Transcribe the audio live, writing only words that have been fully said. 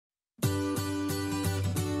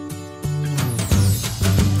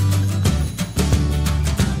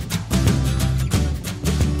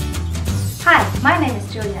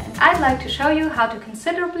Julia, and I'd like to show you how to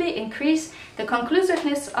considerably increase the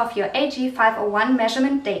conclusiveness of your AG501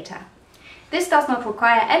 measurement data. This does not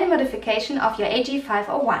require any modification of your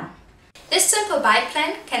AG501. This simple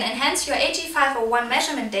BitePlane can enhance your AG501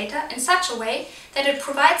 measurement data in such a way that it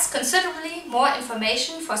provides considerably more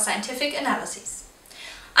information for scientific analyses.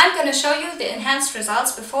 I'm going to show you the enhanced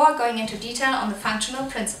results before going into detail on the functional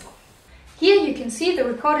principle. Here you can see the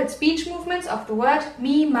recorded speech movements of the word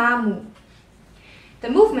mi, ma, mu. The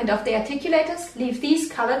movement of the articulators leave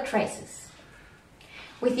these colored traces.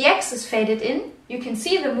 With the axis faded in, you can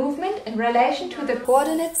see the movement in relation to the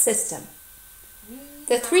coordinate system.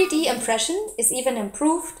 The 3D impression is even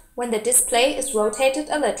improved when the display is rotated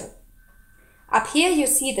a little. Up here you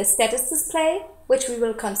see the status display, which we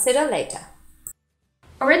will consider later.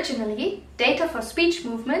 Originally, data for speech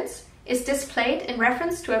movements is displayed in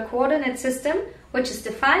reference to a coordinate system which is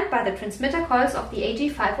defined by the transmitter coils of the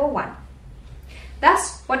AG501.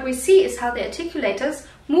 Thus, what we see is how the articulators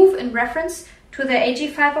move in reference to the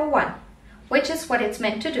AG501, which is what it's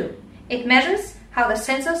meant to do. It measures how the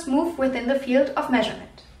sensors move within the field of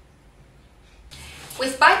measurement.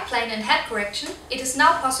 With BitePlane and head correction, it is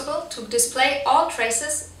now possible to display all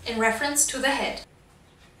traces in reference to the head.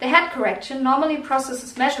 The head correction normally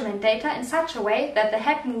processes measurement data in such a way that the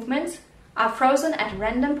head movements are frozen at a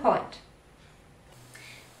random point.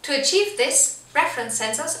 To achieve this, reference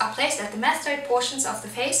sensors are placed at the masseter portions of the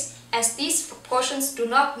face, as these portions do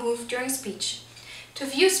not move during speech. To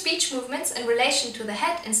view speech movements in relation to the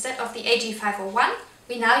head instead of the AG501,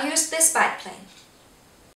 we now use this BitePlane.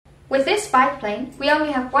 With this BitePlane, we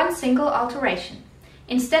only have one single alteration.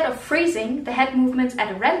 Instead of freezing the head movements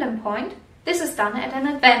at a random point, this is done at an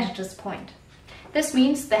advantageous point. This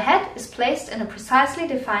means the head is placed in a precisely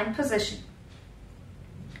defined position.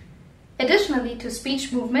 Additionally to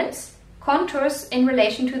speech movements, contours in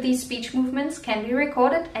relation to these speech movements can be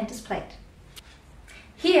recorded and displayed.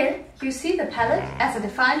 Here you see the palette as a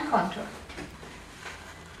defined contour.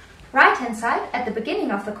 Right-hand side, at the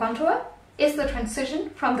beginning of the contour, is the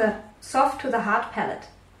transition from the soft to the hard palette.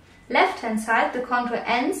 Left-hand side, the contour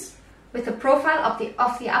ends with the profile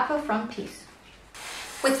of the upper front piece.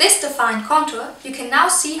 With this defined contour, you can now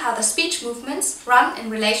see how the speech movements run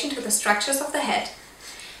in relation to the structures of the head.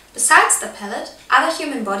 Besides the palette, other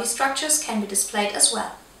human body structures can be displayed as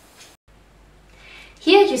well.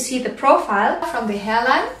 Here you see the profile from the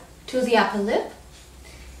hairline to the upper lip,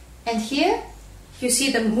 and here you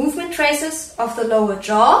see the movement traces of the lower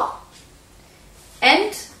jaw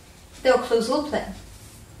and the occlusal plane.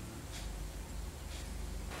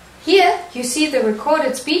 Here you see the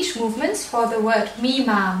recorded speech movements for the word mi,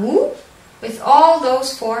 ma, mu with all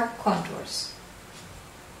those four contours.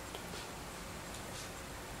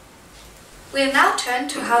 We'll now turn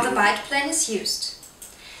to how the BitePlane is used.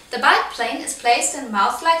 The BitePlane is placed in the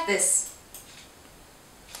mouth like this.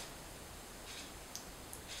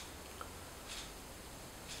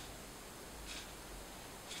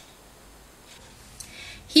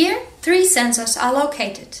 Here, three sensors are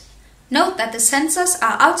located. Note that the sensors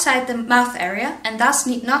are outside the mouth area and thus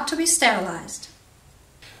need not to be sterilized.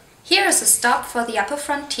 Here is a stop for the upper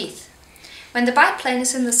front teeth. When the BitePlane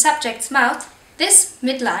is in the subject's mouth, this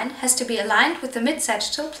midline has to be aligned with the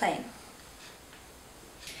mid-sagittal plane.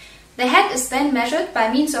 The head is then measured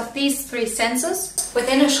by means of these three sensors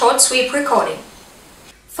within a short sweep recording.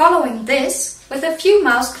 Following this, with a few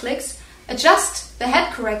mouse clicks, adjust the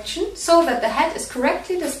head correction so that the head is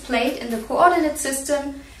correctly displayed in the coordinate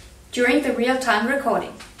system during the real-time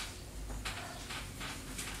recording.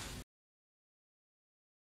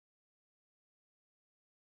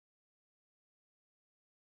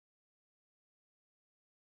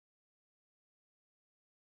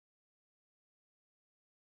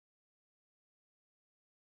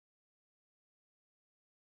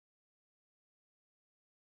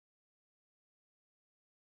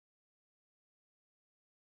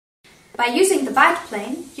 By using the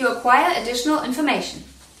BitePlane, you acquire additional information.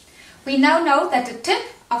 We now know that the tip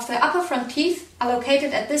of the upper front teeth are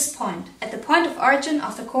located at this point, at the point of origin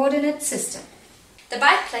of the coordinate system. The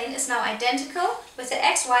BitePlane is now identical with the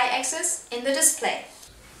XY axis in the display.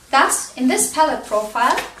 Thus, in this palette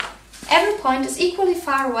profile, every point is equally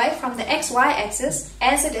far away from the XY axis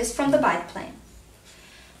as it is from the BitePlane.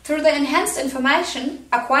 Through the enhanced information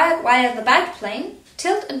acquired via the BitePlane,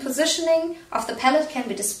 tilt and positioning of the palette can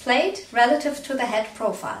be displayed relative to the head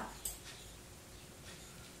profile.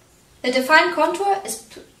 The defined contour is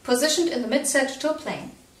positioned in the mid-sagittal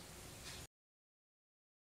plane.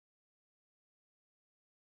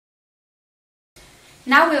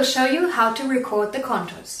 Now we'll show you how to record the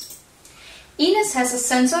contours. Ines has a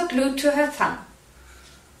sensor glued to her thumb.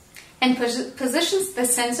 and positions the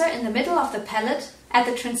sensor in the middle of the palate at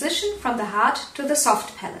the transition from the hard to the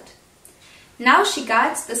soft palate. Now she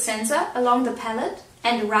guides the sensor along the palate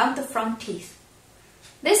and around the front teeth.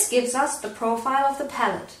 This gives us the profile of the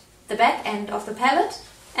palate, the back end of the palate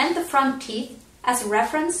and the front teeth as a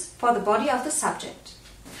reference for the body of the subject.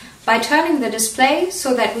 By turning the display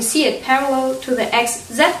so that we see it parallel to the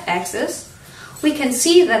Z-axis, we can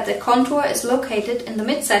see that the contour is located in the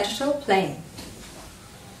mid-sagittal plane.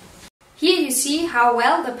 Here you see how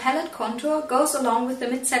well the palate contour goes along with the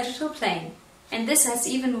mid-sagittal plane, and this has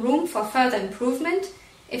even room for further improvement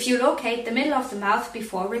if you locate the middle of the mouth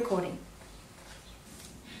before recording.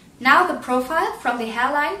 Now the profile from the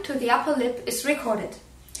hairline to the upper lip is recorded.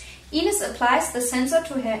 Ines applies the sensor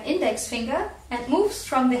to her index finger and moves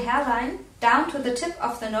from the hairline down to the tip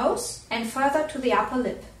of the nose and further to the upper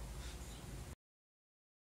lip.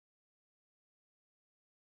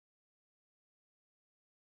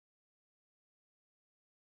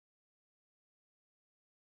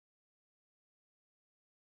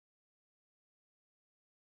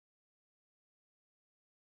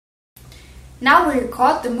 Now we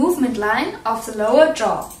record the movement line of the lower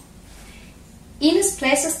jaw. Ines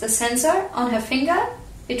places the sensor on her finger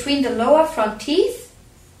between the lower front teeth,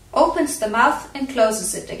 opens the mouth and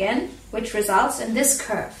closes it again, which results in this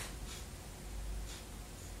curve.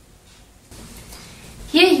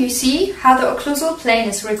 Here you see how the occlusal plane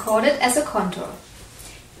is recorded as a contour.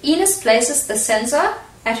 Ines places the sensor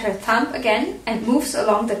at her thumb again and moves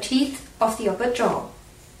along the teeth of the upper jaw.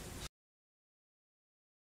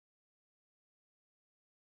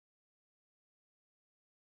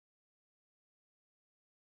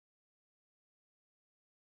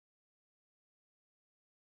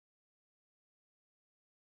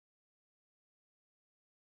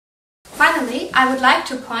 Finally, I would like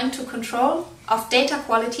to point to control of data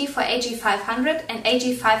quality for AG500 and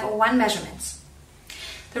AG501 measurements.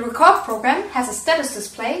 The record program has a status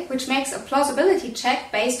display which makes a plausibility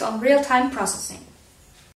check based on real-time processing.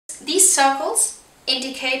 These circles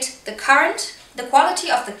indicate the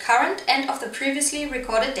quality of the current and of the previously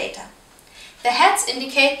recorded data. The heads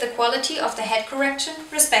indicate the quality of the head correction,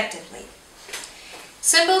 respectively.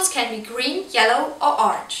 Symbols can be green, yellow or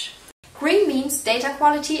orange. Green means data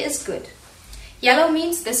quality is good. Yellow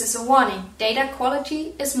means this is a warning, data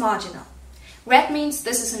quality is marginal. Red means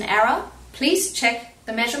this is an error, please check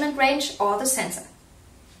the measurement range or the sensor.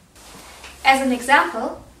 As an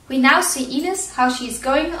example, we now see Ines how she is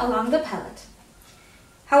going along the palate.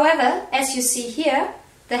 However, as you see here,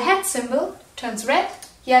 the head symbol turns red,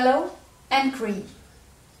 yellow and green.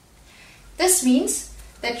 This means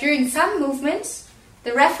that during some movements,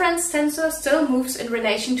 the reference sensor still moves in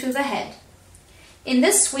relation to the head. In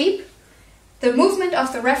this sweep, the movement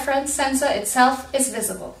of the reference sensor itself is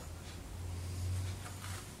visible.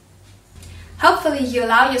 Hopefully you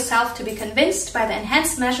allow yourself to be convinced by the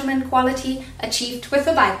enhanced measurement quality achieved with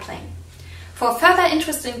the BitePlane. For further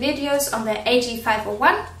interesting videos on the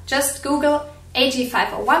AG501, just Google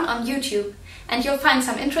AG501 on YouTube and you'll find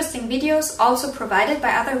some interesting videos also provided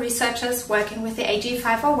by other researchers working with the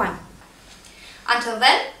AG501. Until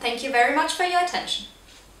then, thank you very much for your attention.